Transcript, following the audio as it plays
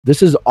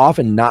This is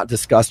often not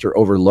discussed or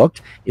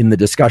overlooked in the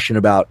discussion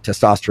about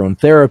testosterone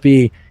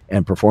therapy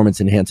and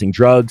performance-enhancing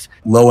drugs.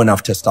 Low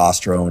enough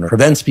testosterone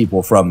prevents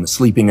people from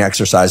sleeping,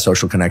 exercise,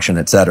 social connection,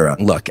 etc.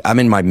 Look, I'm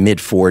in my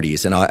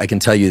mid-40s, and I can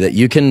tell you that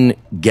you can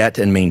get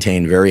and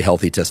maintain very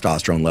healthy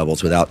testosterone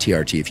levels without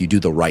TRT if you do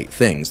the right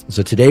things.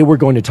 So today we're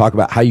going to talk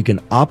about how you can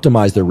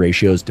optimize the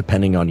ratios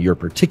depending on your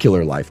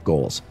particular life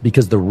goals.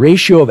 Because the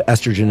ratio of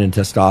estrogen and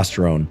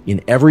testosterone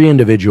in every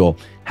individual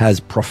has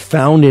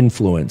profound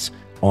influence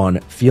on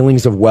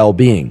feelings of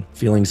well-being,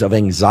 feelings of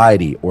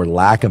anxiety or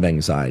lack of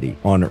anxiety,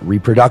 on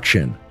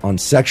reproduction, on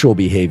sexual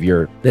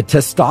behavior, that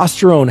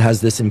testosterone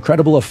has this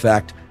incredible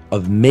effect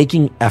of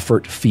making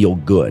effort feel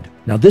good.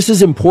 Now, this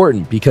is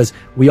important because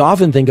we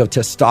often think of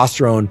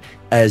testosterone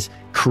as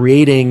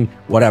creating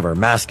whatever,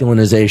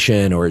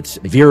 masculinization, or it's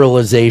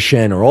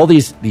virilization, or all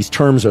these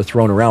terms are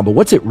thrown around. But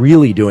what's it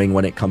really doing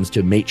when it comes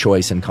to mate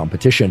choice and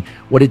competition?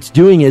 What it's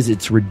doing is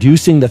it's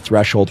reducing the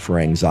threshold for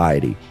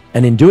anxiety.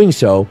 And in doing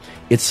so,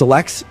 it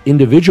selects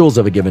individuals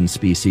of a given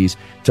species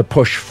to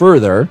push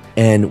further.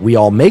 And we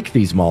all make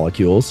these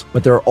molecules,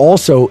 but there are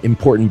also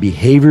important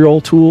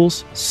behavioral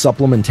tools,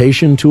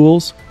 supplementation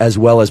tools, as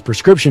well as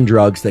prescription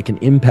drugs that can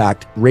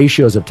impact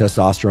ratios of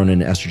testosterone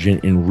and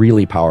estrogen in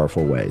really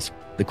powerful ways.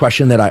 The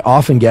question that I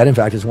often get, in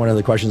fact, is one of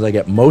the questions I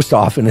get most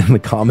often in the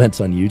comments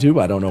on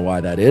YouTube, I don't know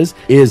why that is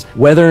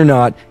whether or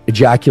not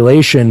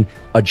ejaculation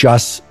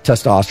adjusts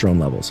testosterone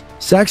levels.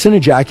 Sex and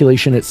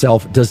ejaculation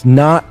itself does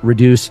not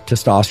reduce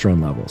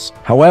testosterone levels.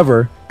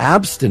 However,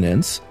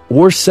 abstinence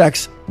or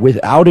sex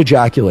without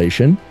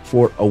ejaculation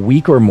for a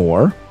week or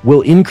more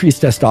will increase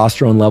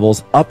testosterone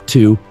levels up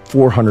to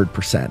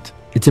 400%.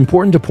 It's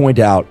important to point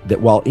out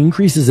that while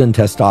increases in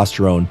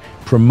testosterone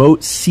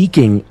promote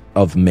seeking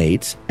of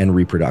mates and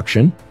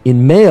reproduction,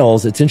 in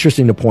males, it's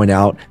interesting to point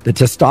out that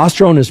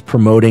testosterone is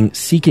promoting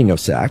seeking of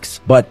sex,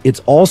 but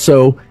it's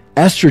also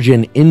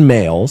estrogen in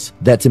males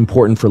that's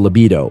important for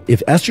libido.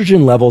 If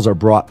estrogen levels are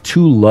brought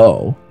too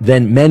low,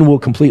 then men will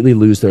completely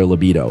lose their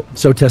libido.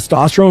 So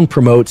testosterone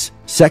promotes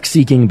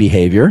sex-seeking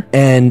behavior.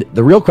 And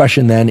the real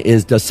question then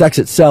is, does sex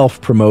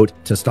itself promote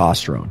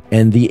testosterone?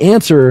 And the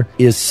answer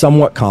is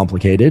somewhat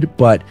complicated,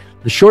 but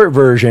the short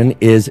version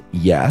is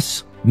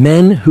yes.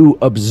 Men who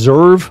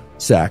observe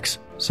sex,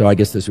 so I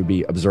guess this would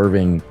be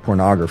observing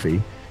pornography,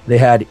 they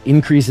had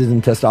increases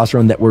in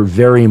testosterone that were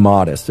very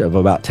modest, of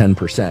about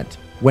 10%.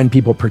 When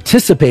people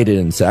participated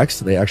in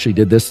sex, they actually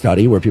did this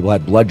study where people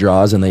had blood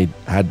draws and they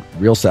had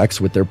real sex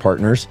with their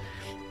partners,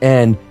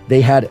 and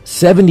they had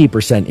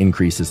 70%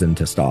 increases in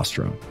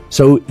testosterone.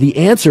 So the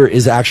answer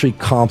is actually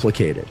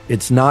complicated.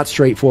 It's not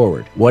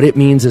straightforward. What it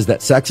means is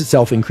that sex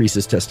itself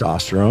increases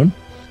testosterone.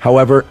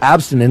 However,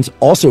 abstinence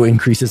also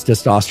increases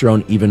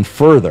testosterone even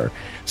further.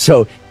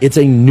 So it's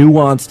a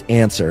nuanced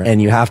answer, and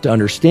you have to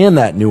understand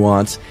that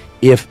nuance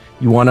if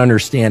you want to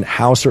understand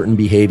how certain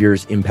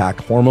behaviors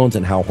impact hormones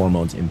and how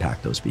hormones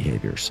impact those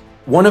behaviors.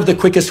 One of the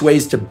quickest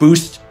ways to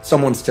boost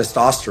someone's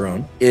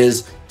testosterone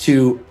is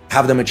to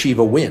have them achieve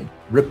a win.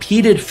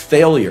 Repeated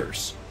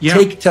failures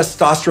take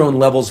testosterone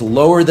levels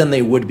lower than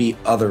they would be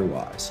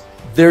otherwise.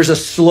 There's a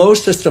slow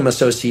system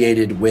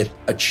associated with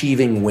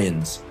achieving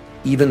wins,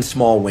 even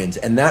small wins.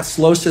 And that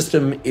slow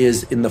system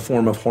is in the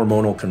form of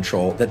hormonal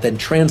control that then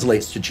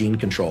translates to gene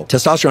control.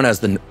 Testosterone has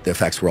the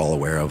effects we're all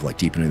aware of, like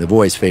deepening the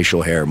voice,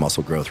 facial hair,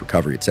 muscle growth,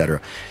 recovery, etc.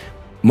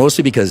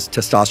 Mostly because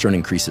testosterone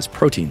increases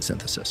protein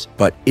synthesis.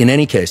 But in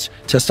any case,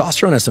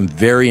 testosterone has some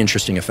very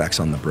interesting effects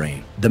on the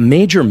brain. The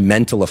major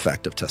mental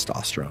effect of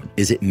testosterone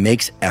is it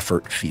makes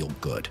effort feel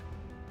good.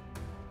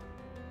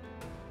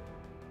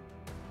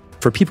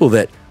 For people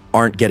that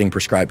aren't getting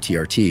prescribed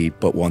TRT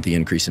but want the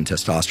increase in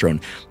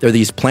testosterone, there are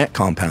these plant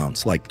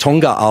compounds like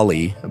tonga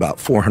ali, about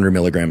 400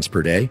 milligrams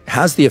per day,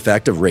 has the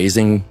effect of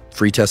raising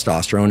free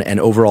testosterone and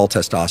overall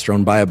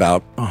testosterone by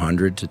about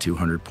 100 to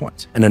 200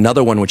 points. And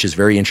another one, which is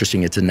very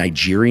interesting, it's a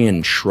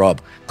Nigerian shrub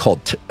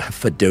called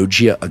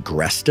Phaedogia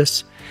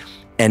agrestis,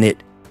 and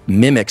it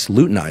mimics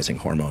luteinizing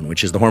hormone,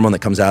 which is the hormone that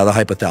comes out of the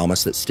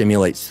hypothalamus that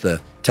stimulates the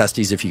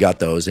testes if you got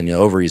those and the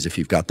ovaries if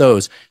you've got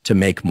those to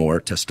make more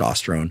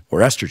testosterone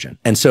or estrogen.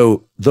 And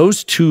so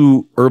those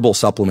two herbal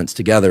supplements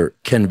together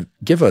can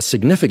give a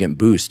significant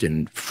boost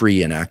in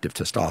free and active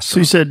testosterone. So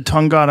you said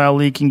Tongat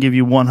Ali can give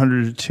you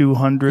 100 to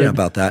 200? Yeah,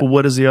 about that. Well,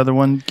 what does the other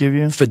one give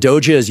you?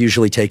 Phaedogia is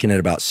usually taken at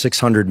about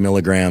 600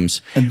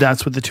 milligrams. And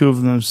that's what the two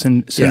of them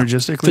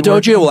synergistically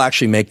Phaedogia will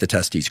actually make the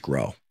testes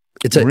grow.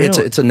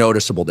 It's a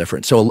noticeable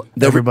difference. So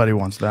everybody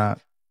wants that.